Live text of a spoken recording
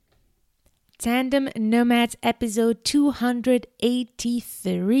Tandem Nomads episode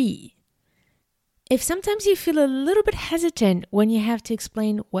 283. If sometimes you feel a little bit hesitant when you have to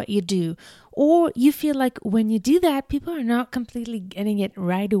explain what you do, or you feel like when you do that, people are not completely getting it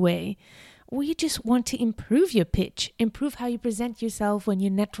right away, or you just want to improve your pitch, improve how you present yourself when you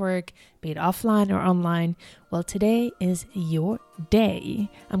network, be it offline or online, well, today is your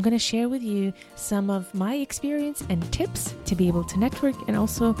day. I'm going to share with you some of my experience and tips to be able to network and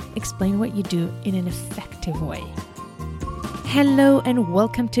also explain what you do in an effective way. Hello and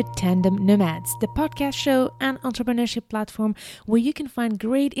welcome to Tandem Nomads, the podcast show and entrepreneurship platform where you can find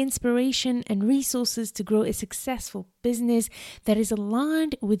great inspiration and resources to grow a successful business that is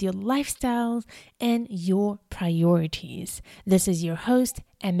aligned with your lifestyles and your priorities. This is your host,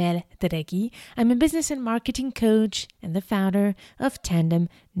 Amel Dereki. I'm a business and marketing coach and the founder of Tandem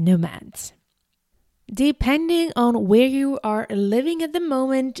Nomads. Depending on where you are living at the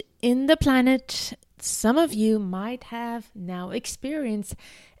moment in the planet, some of you might have now experienced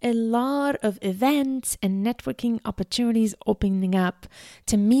a lot of events and networking opportunities opening up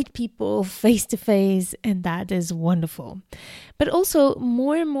to meet people face to face, and that is wonderful. But also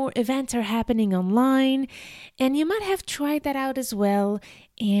more and more events are happening online, and you might have tried that out as well.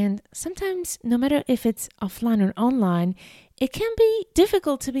 And sometimes, no matter if it's offline or online, it can be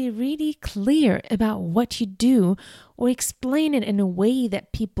difficult to be really clear about what you do or explain it in a way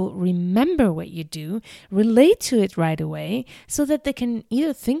that people remember what you do, relate to it right away, so that they can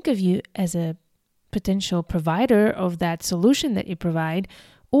either think of you as a potential provider of that solution that you provide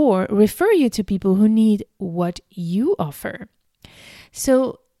or refer you to people who need what you offer.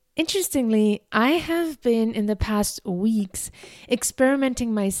 So, interestingly, I have been in the past weeks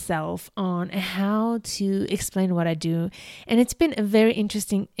experimenting myself on how to explain what I do. And it's been a very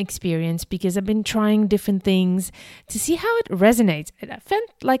interesting experience because I've been trying different things to see how it resonates. And I felt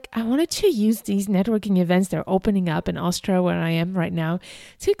like I wanted to use these networking events that are opening up in Austria, where I am right now,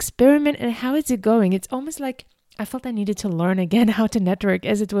 to experiment and how is it going. It's almost like I felt I needed to learn again how to network,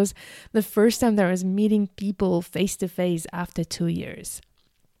 as it was the first time that I was meeting people face to face after 2 years.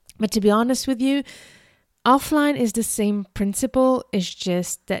 But to be honest with you, offline is the same principle. It's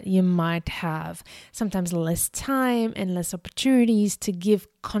just that you might have sometimes less time and less opportunities to give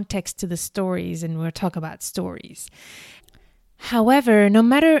context to the stories, and we'll talk about stories. However, no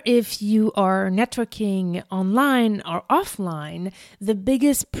matter if you are networking online or offline, the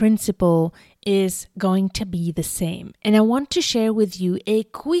biggest principle is going to be the same. And I want to share with you a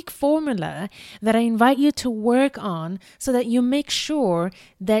quick formula that I invite you to work on so that you make sure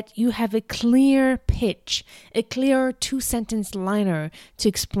that you have a clear pitch, a clear 2-sentence liner to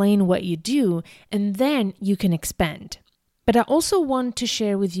explain what you do, and then you can expand. But I also want to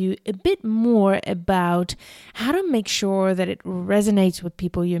share with you a bit more about how to make sure that it resonates with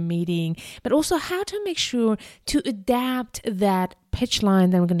people you're meeting, but also how to make sure to adapt that pitch line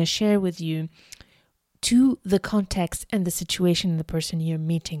that I'm going to share with you to the context and the situation and the person you're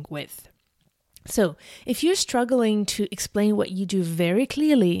meeting with. So, if you're struggling to explain what you do very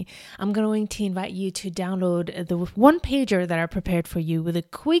clearly, I'm going to invite you to download the one-pager that I prepared for you with a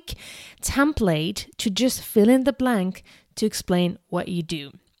quick template to just fill in the blank to explain what you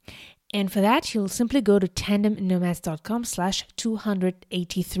do. And for that, you'll simply go to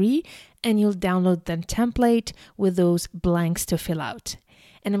tandemnomads.com/283 and you'll download the template with those blanks to fill out.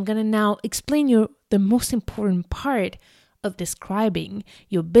 And I'm going to now explain you the most important part of describing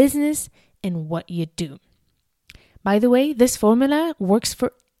your business and what you do. By the way, this formula works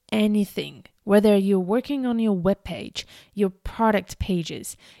for anything, whether you're working on your webpage, your product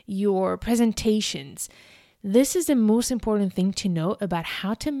pages, your presentations. This is the most important thing to know about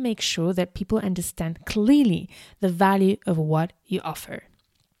how to make sure that people understand clearly the value of what you offer.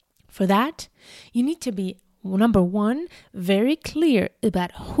 For that, you need to be, number one, very clear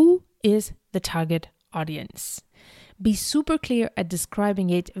about who is the target audience. Be super clear at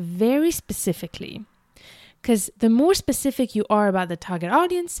describing it very specifically, because the more specific you are about the target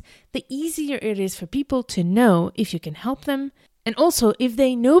audience, the easier it is for people to know if you can help them, and also if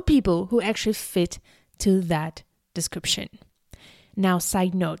they know people who actually fit to that description. Now,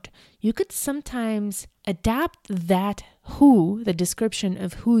 side note, you could sometimes adapt that who, the description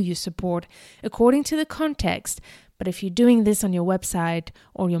of who you support, according to the context. But if you're doing this on your website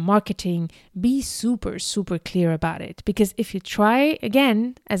or your marketing, be super, super clear about it. Because if you try,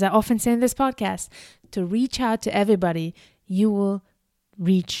 again, as I often say in this podcast, to reach out to everybody, you will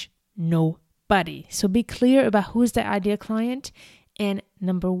reach nobody. So be clear about who's the ideal client. And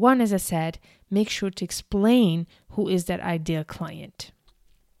number one, as I said, make sure to explain who is that ideal client.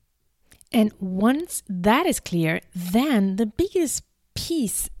 And once that is clear, then the biggest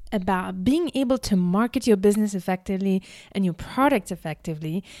piece about being able to market your business effectively and your product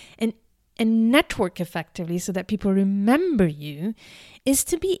effectively and network effectively so that people remember you is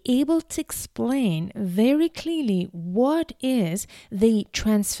to be able to explain very clearly what is the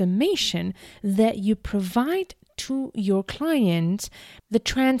transformation that you provide to your clients, the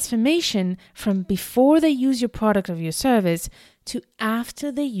transformation from before they use your product or your service to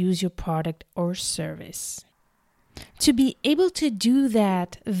after they use your product or service. To be able to do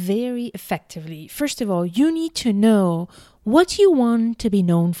that very effectively, first of all, you need to know what you want to be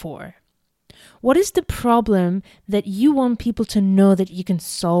known for. What is the problem that you want people to know that you can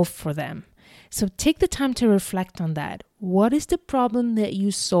solve for them? So take the time to reflect on that. What is the problem that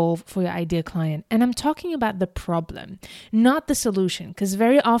you solve for your ideal client? And I'm talking about the problem, not the solution, because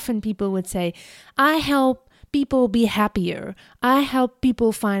very often people would say, I help people be happier. I help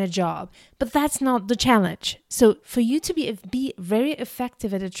people find a job. But that's not the challenge. So for you to be very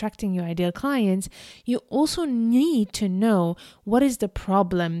effective at attracting your ideal clients, you also need to know what is the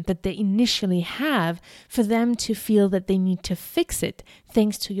problem that they initially have for them to feel that they need to fix it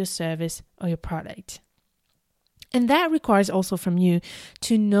thanks to your service or your product. And that requires also from you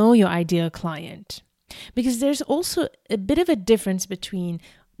to know your ideal client, because there's also a bit of a difference between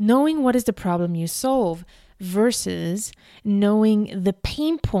knowing what is the problem you solve versus knowing the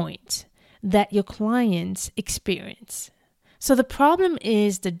pain point that your clients experience. So the problem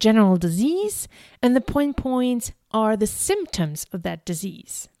is the general disease, and the pain points are the symptoms of that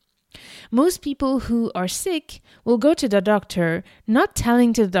disease. Most people who are sick will go to the doctor, not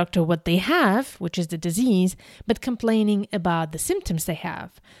telling to the doctor what they have, which is the disease, but complaining about the symptoms they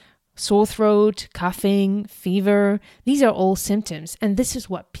have. Sore throat, coughing, fever, these are all symptoms, and this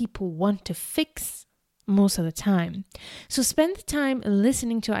is what people want to fix most of the time. So spend the time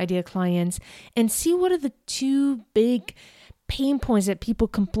listening to ideal clients and see what are the two big pain points that people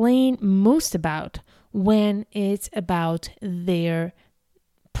complain most about when it's about their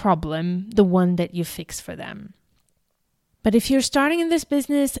problem, the one that you fix for them. But if you're starting in this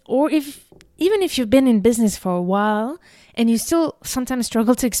business, or even if you've been in business for a while and you still sometimes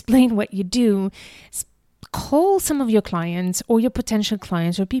struggle to explain what you do, call some of your clients or your potential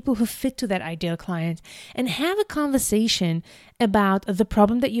clients or people who fit to that ideal client and have a conversation about the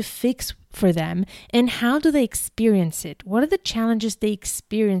problem that you fix for them and how do they experience it? What are the challenges they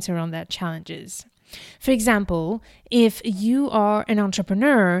experience around that challenges? For example, if you are an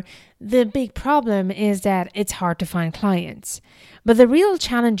entrepreneur, the big problem is that it's hard to find clients. But the real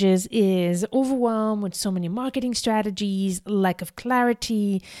challenges is overwhelm with so many marketing strategies, lack of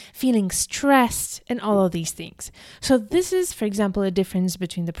clarity, feeling stressed, and all of these things. So this is, for example, a difference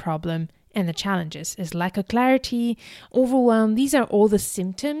between the problem and the challenges is lack of clarity, overwhelm. These are all the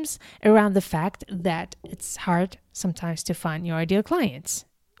symptoms around the fact that it's hard sometimes to find your ideal clients,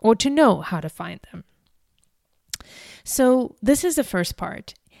 or to know how to find them. So this is the first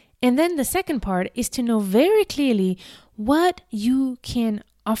part. And then the second part is to know very clearly what you can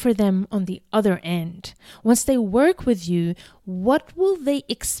offer them on the other end. Once they work with you, what will they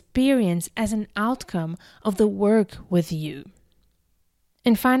experience as an outcome of the work with you?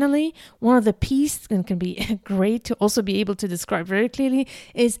 And finally, one of the pieces, and can be great to also be able to describe very clearly,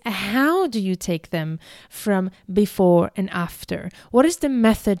 is how do you take them from before and after? What is the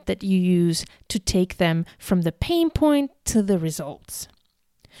method that you use to take them from the pain point to the results?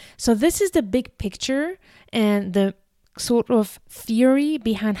 So this is the big picture and the sort of theory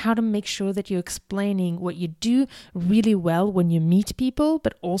behind how to make sure that you're explaining what you do really well when you meet people,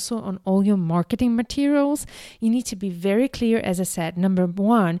 but also on all your marketing materials. You need to be very clear, as I said, number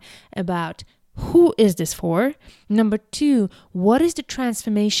one, about who is this for? Number two, what is the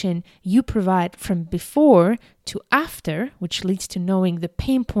transformation you provide from before to after, which leads to knowing the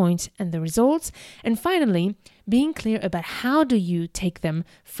pain points and the results. And finally, being clear about how do you take them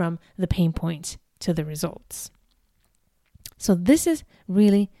from the pain points to the results. So this is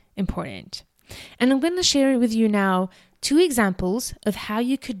really important. And I'm going to share with you now 2 examples of how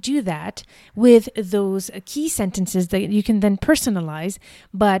you could do that with those key sentences that you can then personalize.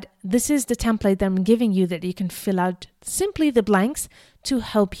 But this is the template that I'm giving you that you can fill out simply the blanks to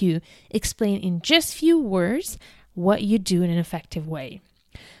help you explain in just few words what you do in an effective way.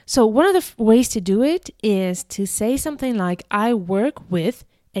 So one of the ways to do it is to say something like, I work with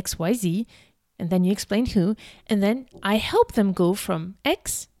XYZ, and then you explain who, and then I help them go from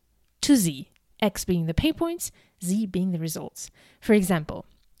X to Z, X being the pain points, Z being the results. For example,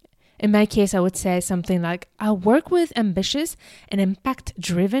 in my case, I would say something like, I work with ambitious and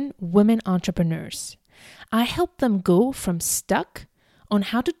impact-driven women entrepreneurs. I help them go from stuck on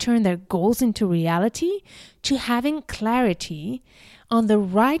how to turn their goals into reality to having clarity on the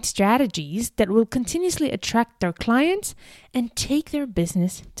right strategies that will continuously attract their clients and take their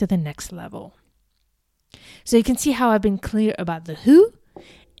business to the next level. So you can see how I've been clear about the who,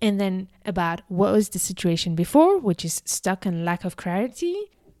 and then about what was the situation before, which is stuck and lack of clarity,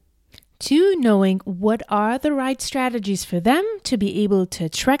 to knowing what are the right strategies for them to be able to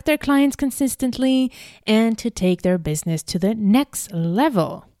attract their clients consistently and to take their business to the next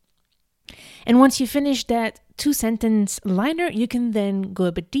level. And once you finish that 2-sentence liner, you can then go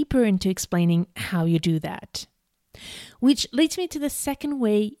a bit deeper into explaining how you do that. Which leads me to the second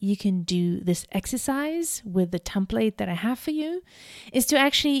way you can do this exercise with the template that I have for you, is to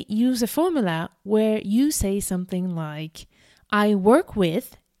actually use a formula where you say something like, I work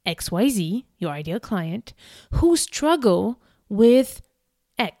with XYZ, your ideal client, who struggle with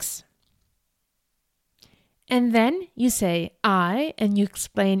X. And then you say I, and you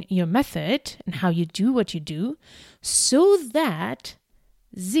explain your method and how you do what you do so that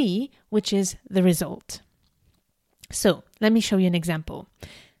Z, which is the result. So let me show you an example.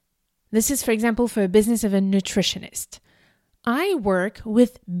 This is, for example, for a business of a nutritionist. I work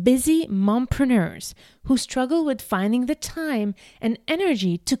with busy mompreneurs who struggle with finding the time and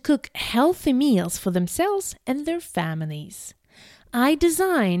energy to cook healthy meals for themselves and their families. I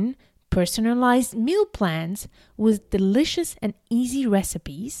design personalized meal plans with delicious and easy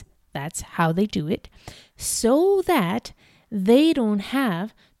recipes, that's how they do it, so that they don't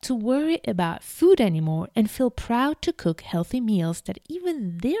have to worry about food anymore and feel proud to cook healthy meals that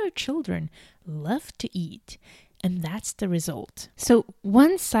even their children love to eat. And that's the result. So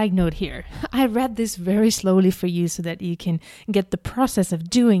one side note here, I read this very slowly for you so that you can get the process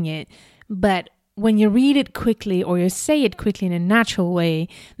of doing it. But when you read it quickly or you say it quickly in a natural way,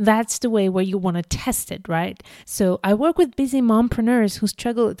 that's the way where you want to test it, right? So I work with busy mompreneurs who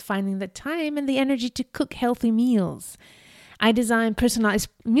struggle with finding the time and the energy to cook healthy meals. I design personalized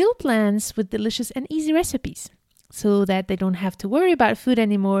meal plans with delicious and easy recipes so that they don't have to worry about food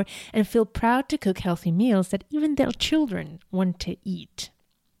anymore and feel proud to cook healthy meals that even their children want to eat,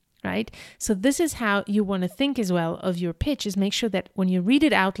 right? So this is how you want to think as well of your pitch, is make sure that when you read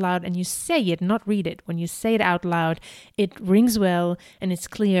it out loud and you say it, not read it, when you say it out loud, it rings well and it's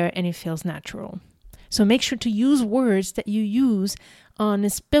clear and it feels natural. So make sure to use words that you use on a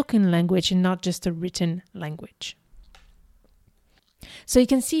spoken language and not just a written language. So you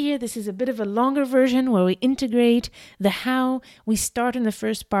can see here, this is a bit of a longer version where we integrate the how. We start in the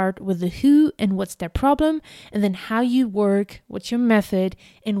first part with the who and what's their problem, and then how you work, what's your method,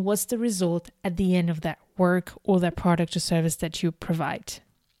 and what's the result at the end of that work or that product or service that you provide.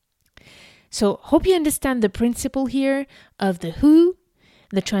 So hope you understand the principle here of the who,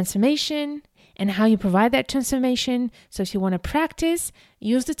 the transformation, and how you provide that transformation. So if you want to practice,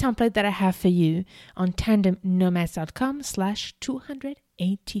 use the template that I have for you on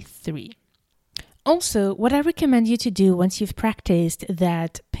tandemnomads.com/283. Also, what I recommend you to do once you've practiced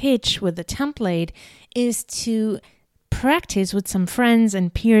that pitch with the template is to practice with some friends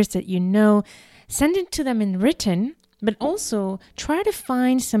and peers that you know. Send it to them in written, but also try to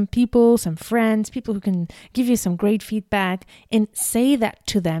find some people, some friends, people who can give you some great feedback, and say that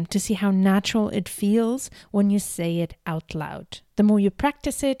to them to see how natural it feels when you say it out loud. The more you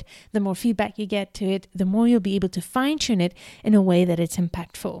practice it, the more feedback you get to it, the more you'll be able to fine-tune it in a way that it's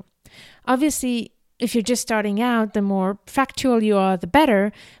impactful. Obviously, if you're just starting out, the more factual you are, the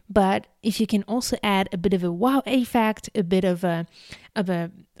better. But if you can also add a bit of a wow effect, a bit of a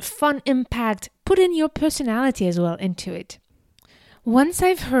fun impact, put in your personality as well into it. Once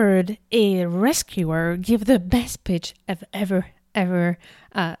I've heard a rescuer give the best pitch I've ever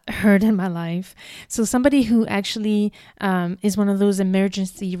heard in my life. So somebody who actually is one of those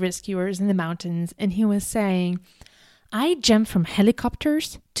emergency rescuers in the mountains, and he was saying, I jump from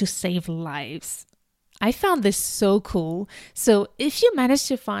helicopters to save lives. I found this so cool. So if you manage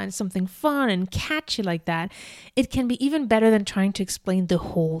to find something fun and catchy like that, it can be even better than trying to explain the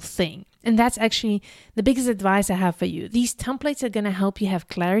whole thing. And that's actually the biggest advice I have for you. These templates are going to help you have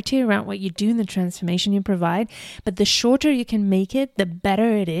clarity around what you do and the transformation you provide. But the shorter you can make it, the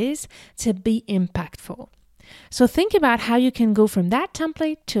better it is to be impactful. So think about how you can go from that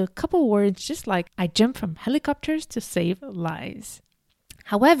template to a couple words, just like I jump from helicopters to save lives.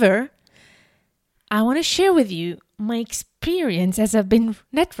 However, I want to share with you my experience as I've been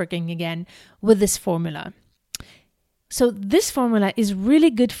networking again with this formula. So this formula is really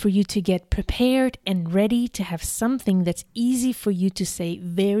good for you to get prepared and ready to have something that's easy for you to say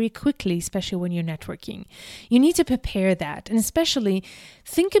very quickly, especially when you're networking. You need to prepare that, and especially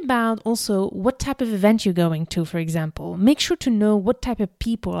think about also what type of event you're going to, for example. Make sure to know what type of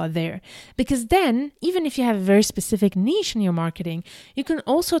people are there, because then even if you have a very specific niche in your marketing, you can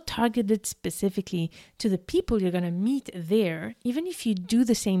also target it specifically to the people you're going to meet there. Even if you do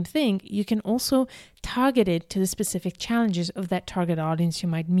the same thing, you can also target it to the specific challenges of that target audience you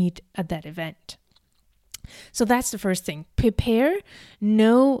might meet at that event. So that's the first thing. Prepare,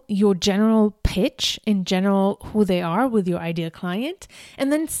 know your general pitch, in general who they are with your ideal client,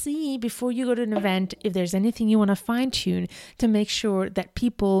 and then see before you go to an event if there's anything you want to fine tune to make sure that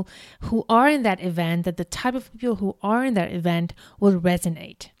people who are in that event, that the type of people who are in that event will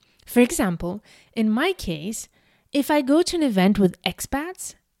resonate. For example, in my case, if I go to an event with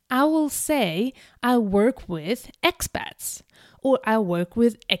expats, I will say I work with expats or I work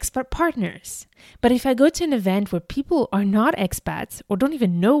with expat partners. But if I go to an event where people are not expats or don't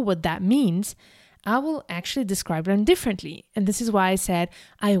even know what that means, I will actually describe them differently. And this is why I said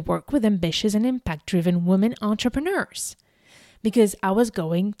I work with ambitious and impact-driven women entrepreneurs. Because I was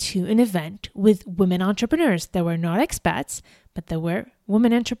going to an event with women entrepreneurs that were not expats, but they were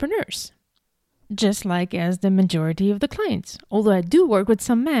women entrepreneurs. Just like as the majority of the clients. Although I do work with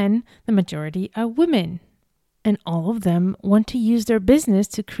some men, the majority are women. And all of them want to use their business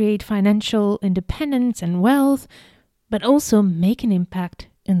to create financial independence and wealth, but also make an impact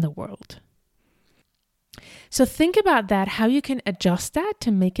in the world. So think about that, how you can adjust that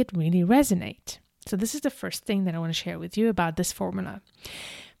to make it really resonate. So this is the first thing that I want to share with you about this formula.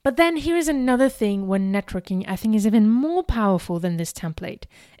 But then here is another thing when networking I think is even more powerful than this template.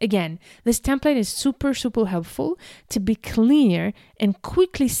 Again, this template is super helpful to be clear and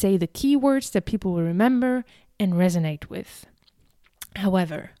quickly say the keywords that people will remember and resonate with.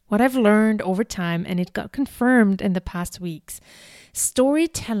 However, what I've learned over time, and it got confirmed in the past weeks,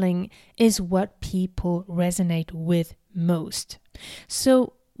 storytelling is what people resonate with most.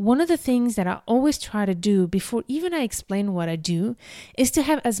 So one of the things that I always try to do before even I explain what I do is to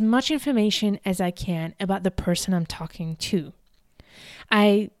have as much information as I can about the person I'm talking to.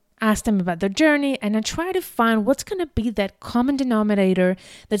 I ask them about their journey and I try to find what's going to be that common denominator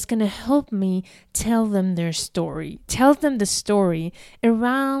that's going to help me tell them their story, tell them the story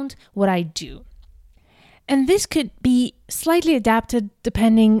around what I do. And this could be slightly adapted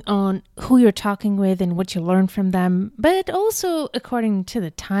depending on who you're talking with and what you learn from them, but also according to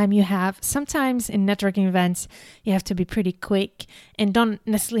the time you have. Sometimes in networking events, you have to be pretty quick and don't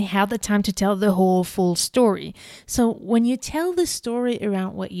necessarily have the time to tell the whole full story. So when you tell the story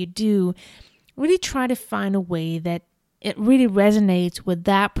around what you do, really try to find a way that it really resonates with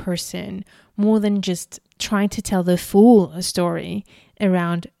that person more than just trying to tell the full story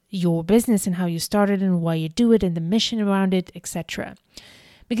around your business and how you started and why you do it and the mission around it, etc.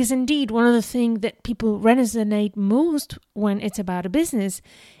 Because indeed, one of the things that people resonate most when it's about a business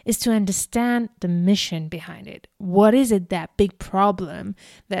is to understand the mission behind it. What is it, that big problem,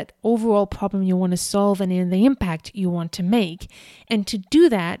 that overall problem you want to solve and in the impact you want to make? And to do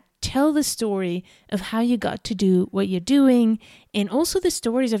that, tell the story of how you got to do what you're doing and also the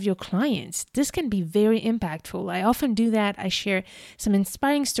stories of your clients. This can be very impactful. I often do that. I share some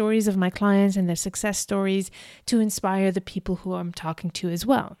inspiring stories of my clients and their success stories to inspire the people who I'm talking to as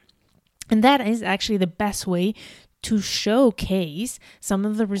well. And that is actually the best way to showcase some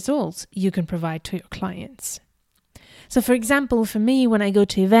of the results you can provide to your clients. So for example, for me, when I go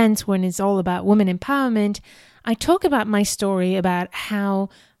to events when it's all about women empowerment, I talk about my story about how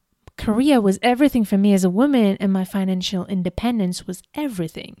Korea was everything for me as a woman and my financial independence was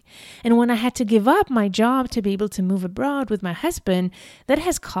everything. And when I had to give up my job to be able to move abroad with my husband, that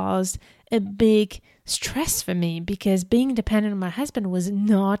has caused a big stress for me because being dependent on my husband was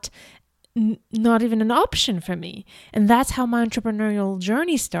not even an option for me. And that's how my entrepreneurial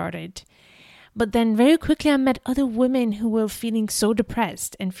journey started. But then very quickly I met other women who were feeling so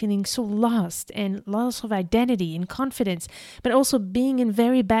depressed and feeling so lost and loss of identity and confidence, but also being in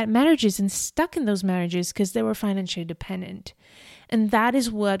very bad marriages and stuck in those marriages because they were financially dependent. And that is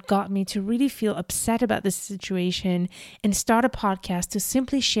what got me to really feel upset about this situation and start a podcast to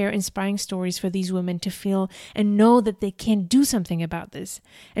simply share inspiring stories for these women to feel and know that they can do something about this.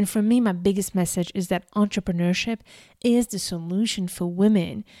 And for me, my biggest message is that entrepreneurship is the solution for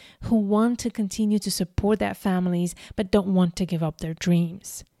women who want to continue to support their families but don't want to give up their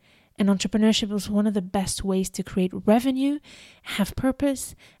dreams. And entrepreneurship is one of the best ways to create revenue, have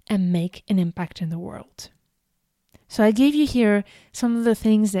purpose, and make an impact in the world. So I gave you here some of the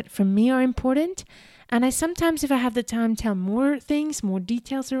things that for me are important. And I sometimes, if I have the time, tell more things, more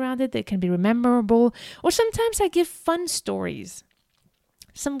details around it that can be memorable. Or sometimes I give fun stories,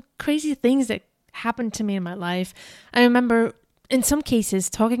 some crazy things that happened to me in my life. I remember in some cases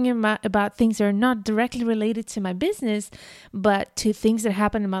talking about things that are not directly related to my business, but to things that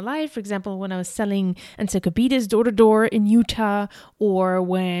happened in my life. For example, when I was selling encyclopedias door to door in Utah, or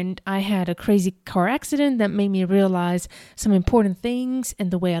when I had a crazy car accident that made me realize some important things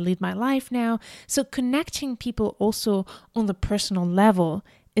in the way I lead my life now. So connecting people also on the personal level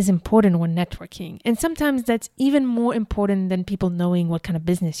is important when networking. And sometimes that's even more important than people knowing what kind of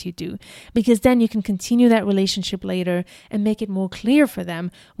business you do, because then you can continue that relationship later and make it more clear for them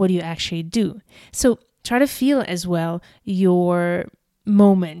what you actually do. So try to feel as well your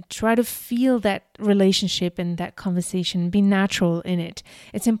moment. Try to feel that relationship and that conversation. Be natural in it.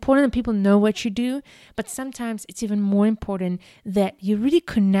 It's important that people know what you do, but sometimes it's even more important that you really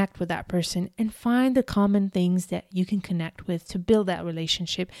connect with that person and find the common things that you can connect with to build that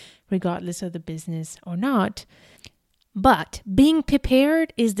relationship, regardless of the business or not. But being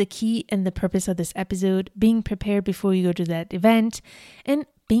prepared is the key and the purpose of this episode. Being prepared before you go to that event, and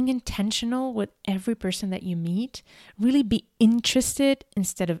being intentional with every person that you meet. Really be interested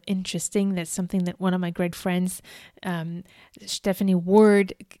instead of interesting. That's something that one of my great friends, Stephanie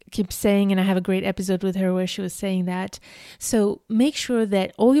Ward, keeps saying, and I have a great episode with her where she was saying that. So make sure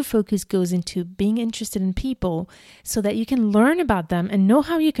that all your focus goes into being interested in people so that you can learn about them and know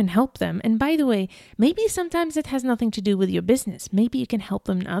how you can help them. And by the way, maybe sometimes it has nothing to do with your business. Maybe you can help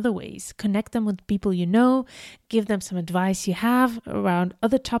them in other ways. Connect them with people you know, give them some advice you have around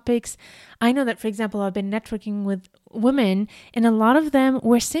other topics. I know that, for example, I've been networking with women, and a lot of them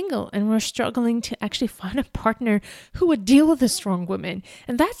were single and were struggling to actually find a partner who would deal with a strong woman.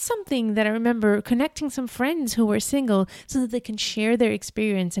 And that's something that I remember connecting some friends who were single so that they can share their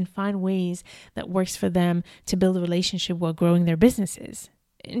experience and find ways that works for them to build a relationship while growing their businesses.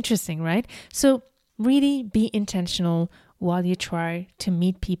 Interesting, right? So really be intentional while you try to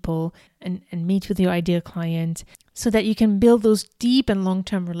meet people and meet with your ideal client so that you can build those deep and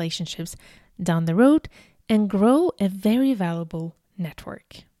long-term relationships down the road and grow a very valuable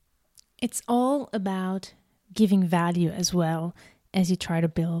network. It's all about giving value as well as you try to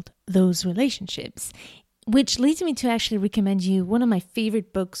build those relationships. Which leads me to actually recommend you one of my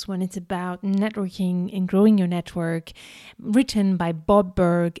favorite books when it's about networking and growing your network, written by Bob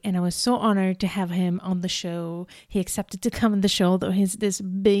Burg. And I was so honored to have him on the show. He accepted to come on the show, though he's this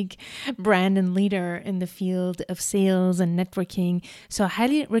big brand and leader in the field of sales and networking. So I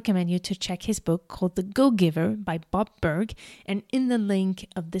highly recommend you to check his book called The Go-Giver by Bob Burg. And in the link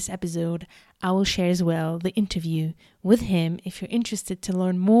of this episode, I will share as well the interview with him if you're interested to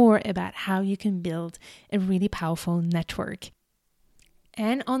learn more about how you can build a really powerful network.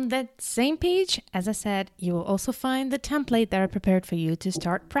 And on that same page, as I said, you will also find the template that I prepared for you to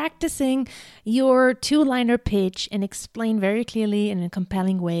start practicing your two-liner pitch and explain very clearly in a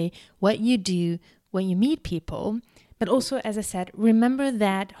compelling way what you do when you meet people. But also, as I said, remember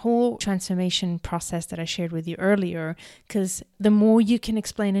that whole transformation process that I shared with you earlier, because the more you can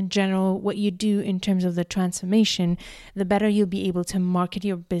explain in general what you do in terms of the transformation, the better you'll be able to market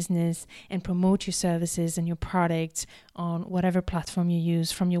your business and promote your services and your products on whatever platform you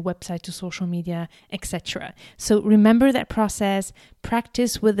use, from your website to social media, etc. So remember that process,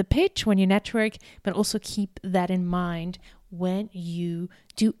 practice with the pitch when you network, but also keep that in mind when you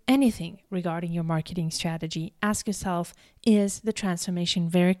do anything regarding your marketing strategy. Ask yourself, is the transformation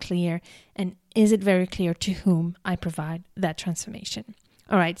very clear? And is it very clear to whom I provide that transformation?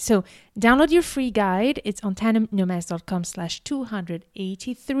 All right, so download your free guide. It's on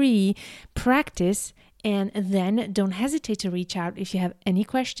tandemnomads.com/283. Practice. And then don't hesitate to reach out if you have any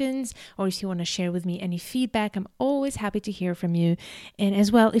questions or if you want to share with me any feedback. I'm always happy to hear from you. And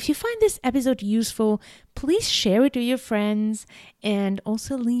as well, if you find this episode useful, please share it with your friends and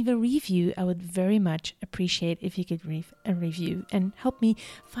also leave a review. I would very much appreciate if you could leave a review and help me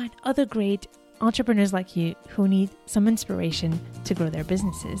find other great entrepreneurs like you who need some inspiration to grow their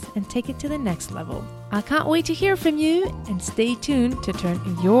businesses and take it to the next level. I can't wait to hear from you, and stay tuned to turn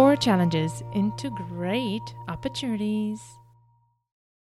your challenges into great opportunities.